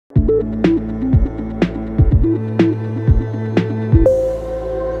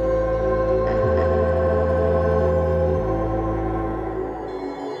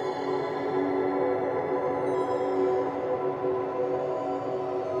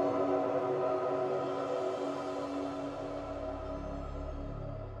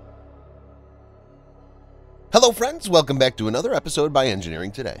Hello friends, welcome back to another episode by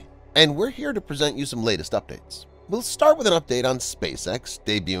Engineering Today, and we're here to present you some latest updates. We'll start with an update on SpaceX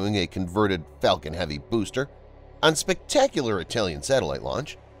debuting a converted Falcon Heavy booster on spectacular Italian satellite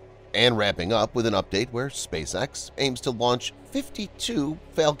launch, and wrapping up with an update where SpaceX aims to launch 52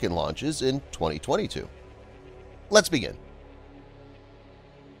 Falcon launches in 2022. Let's begin.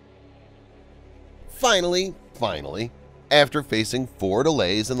 Finally, after facing 4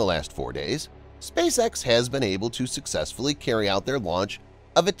 delays in the last 4 days, SpaceX has been able to successfully carry out their launch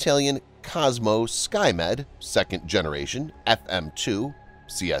of Italian Cosmo SkyMed second-generation FM2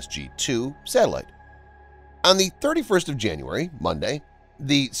 CSG-2 satellite. On the 31st of January, Monday,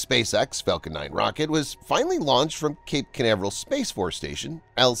 the SpaceX Falcon 9 rocket was finally launched from Cape Canaveral Space Force Station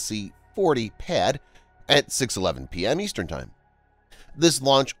LC-40 pad at 6:11 p.m. Eastern Time. This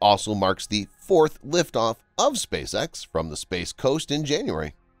launch also marks the 4th liftoff of SpaceX from the Space Coast in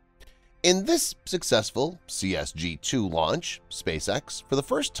January. In this successful CSG-2 launch, SpaceX, for the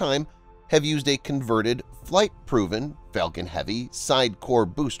first time, have used a converted, flight-proven Falcon Heavy side-core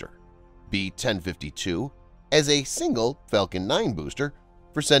booster, B-1052, as a single Falcon 9 booster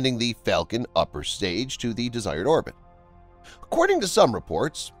for sending the Falcon upper stage to the desired orbit. According to some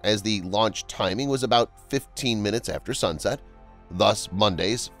reports, as the launch timing was about 15 minutes after sunset, thus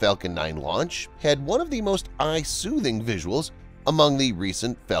Monday's Falcon 9 launch had one of the most eye-soothing visuals among the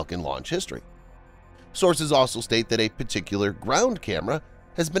recent Falcon launch history. Sources also state that a particular ground camera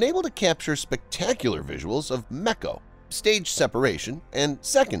has been able to capture spectacular visuals of MECO, stage separation, and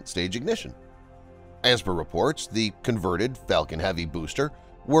second-stage ignition. As per reports, the converted Falcon Heavy booster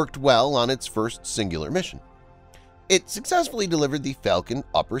worked well on its first singular mission. It successfully delivered the Falcon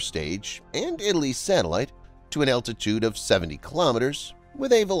upper stage and Italy satellite to an altitude of 70 kilometers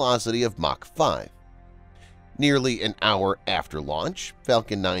with a velocity of Mach 5. Nearly an hour after launch,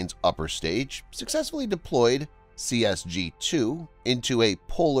 Falcon 9's upper stage successfully deployed CSG-2 into a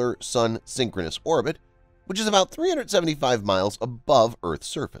polar sun-synchronous orbit, which is about 375 miles above Earth's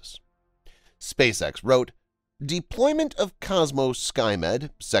surface. SpaceX wrote, "Deployment of Cosmo SkyMed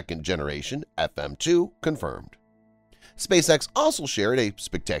second-generation FM2 confirmed." SpaceX also shared a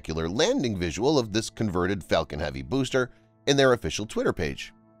spectacular landing visual of this converted Falcon Heavy booster in their official Twitter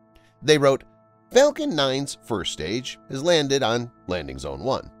page. They wrote, "Falcon 9's first stage has landed on Landing Zone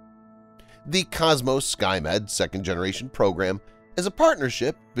 1. The Cosmos SkyMed second-generation program is a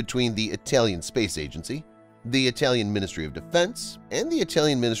partnership between the Italian Space Agency, the Italian Ministry of Defense, and the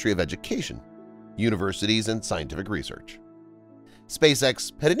Italian Ministry of Education, Universities and Scientific Research."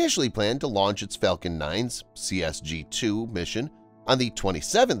 SpaceX had initially planned to launch its Falcon 9's CSG-2 mission on the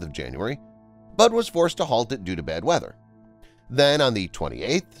 27th of January, but was forced to halt it due to bad weather. Then on the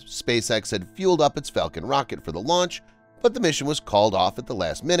 28th, SpaceX had fueled up its Falcon rocket for the launch, but the mission was called off at the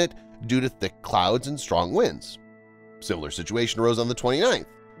last minute due to thick clouds and strong winds. Similar situation arose on the 29th.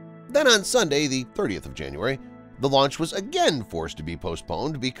 Then on Sunday, the 30th of January, the launch was again forced to be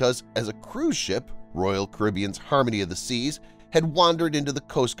postponed because as a cruise ship, Royal Caribbean's Harmony of the Seas had wandered into the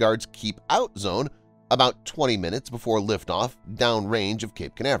Coast Guard's Keep Out zone about 20 minutes before liftoff downrange of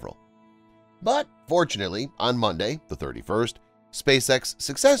Cape Canaveral. But fortunately, on Monday, the 31st, SpaceX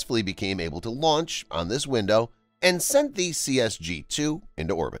successfully became able to launch on this window and sent the CSG-2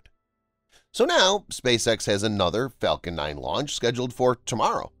 into orbit. So now, SpaceX has another Falcon 9 launch scheduled for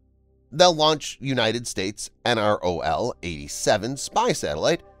tomorrow. They'll launch United States NROL-87 spy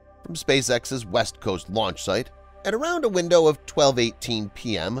satellite from SpaceX's West Coast launch site at around a window of 12:18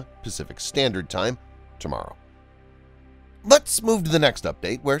 p.m. Pacific Standard Time tomorrow. Let's move to the next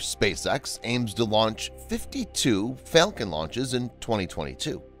update where SpaceX aims to launch 52 Falcon launches in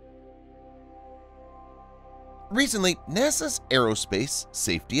 2022. Recently, NASA's Aerospace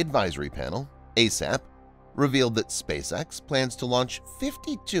Safety Advisory Panel, ASAP, revealed that SpaceX plans to launch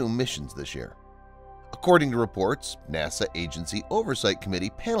 52 missions this year. According to reports, NASA Agency Oversight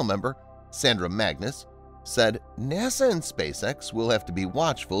Committee panel member Sandra Magnus said NASA and SpaceX will have to be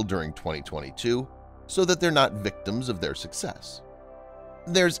watchful during 2022 so that they're not victims of their success.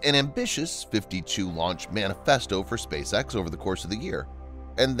 There's an ambitious 52-launch manifesto for SpaceX over the course of the year,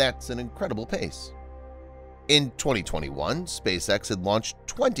 and that's an incredible pace. In 2021, SpaceX had launched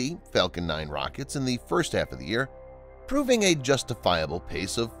 20 Falcon 9 rockets in the first half of the year, proving a justifiable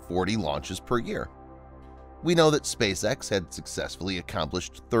pace of 40 launches per year. We know that SpaceX had successfully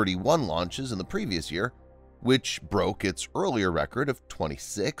accomplished 31 launches in the previous year, which broke its earlier record of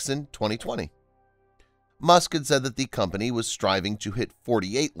 26 in 2020. Musk had said that the company was striving to hit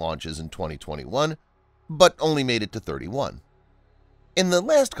 48 launches in 2021, but only made it to 31. In the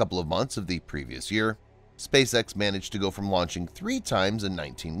last couple of months of the previous year, SpaceX managed to go from launching 3 times in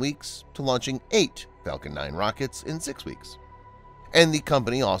 19 weeks to launching 8 Falcon 9 rockets in 6 weeks. And the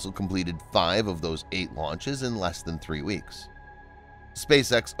company also completed 5 of those 8 launches in less than 3 weeks.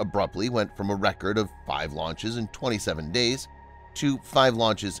 SpaceX abruptly went from a record of 5 launches in 27 days to 5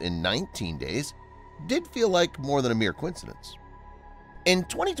 launches in 19 days did feel like more than a mere coincidence. In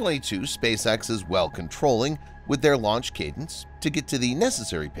 2022, SpaceX is well controlling with their launch cadence to get to the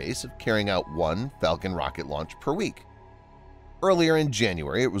necessary pace of carrying out 1 Falcon rocket launch per week. Earlier in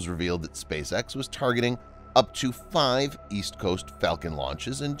January, it was revealed that SpaceX was targeting up to 5 East Coast Falcon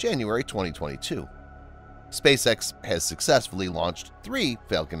launches in January 2022. SpaceX has successfully launched 3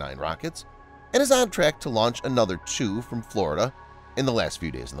 Falcon 9 rockets and is on track to launch another 2 from Florida in the last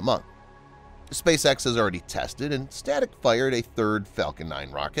few days of the month. SpaceX has already tested and static-fired a 3rd Falcon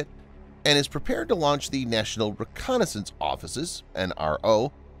 9 rocket and is prepared to launch the National Reconnaissance Office's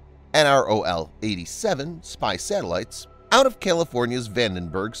NROL-87 spy satellites out of California's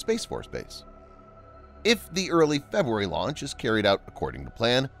Vandenberg Space Force Base. If the early February launch is carried out according to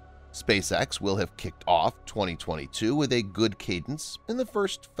plan, SpaceX will have kicked off 2022 with a good cadence in the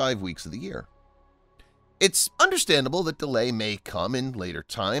first 5 weeks of the year. It's understandable that delay may come in later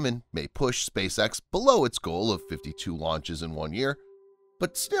time and may push SpaceX below its goal of 52 launches in 1 year,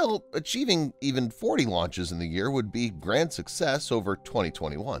 but still, achieving even 40 launches in the year would be grand success over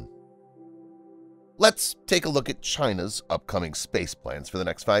 2021. Let's take a look at China's upcoming space plans for the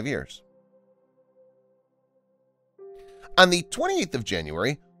next 5 years. On the 28th of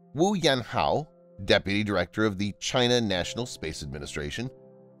January, Wu Yanhao, deputy director of the China National Space Administration,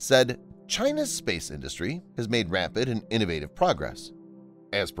 said China's space industry has made rapid and innovative progress.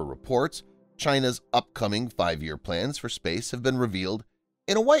 As per reports, China's upcoming 5-year plans for space have been revealed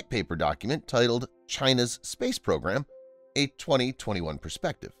in a white paper document titled China's Space Program, a 2021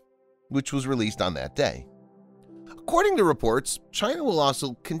 Perspective, which was released on that day. According to reports, China will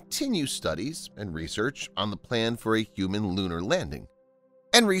also continue studies and research on the plan for a human lunar landing,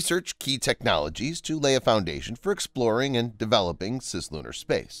 and research key technologies to lay a foundation for exploring and developing cislunar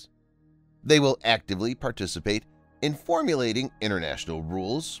space. They will actively participate in formulating international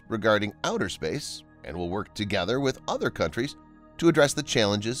rules regarding outer space and will work together with other countries to address the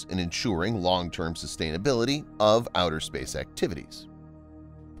challenges in ensuring long-term sustainability of outer space activities.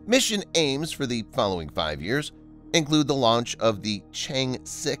 Mission aims for the following 5 years include the launch of the Chang'e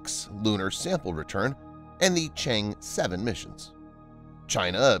 6 lunar sample return and the Chang'e 7 missions.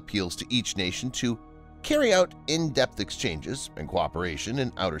 China appeals to each nation to carry out in-depth exchanges and cooperation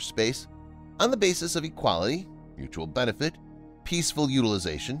in outer space on the basis of equality, mutual benefit, peaceful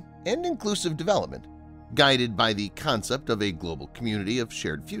utilization, and inclusive development, guided by the concept of a global community of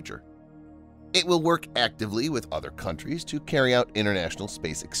shared future. It will work actively with other countries to carry out international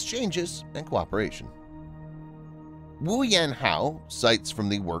space exchanges and cooperation. Wu Yanhao cites from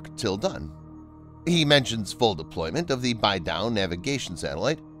the work till done. He mentions full deployment of the Beidou navigation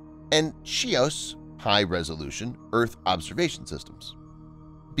satellite and Chios high-resolution Earth observation systems,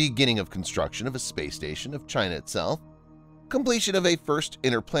 beginning of construction of a space station of China itself, completion of a first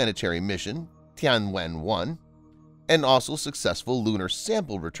interplanetary mission, Tianwen-1, and also successful lunar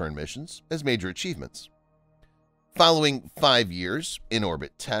sample return missions as major achievements. Following 5 years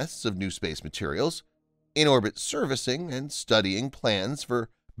in-orbit tests of new space materials, in-orbit servicing and studying plans for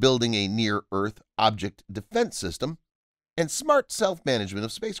building a near-Earth object defense system, and smart self-management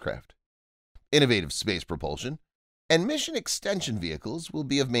of spacecraft, innovative space propulsion, and mission extension vehicles will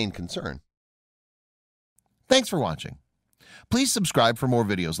be of main concern. Thanks for watching. Please subscribe for more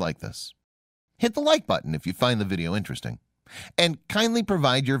videos like this. Hit the like button if you find the video interesting, and kindly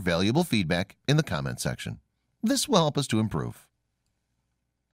provide your valuable feedback in the comment section. This will help us to improve.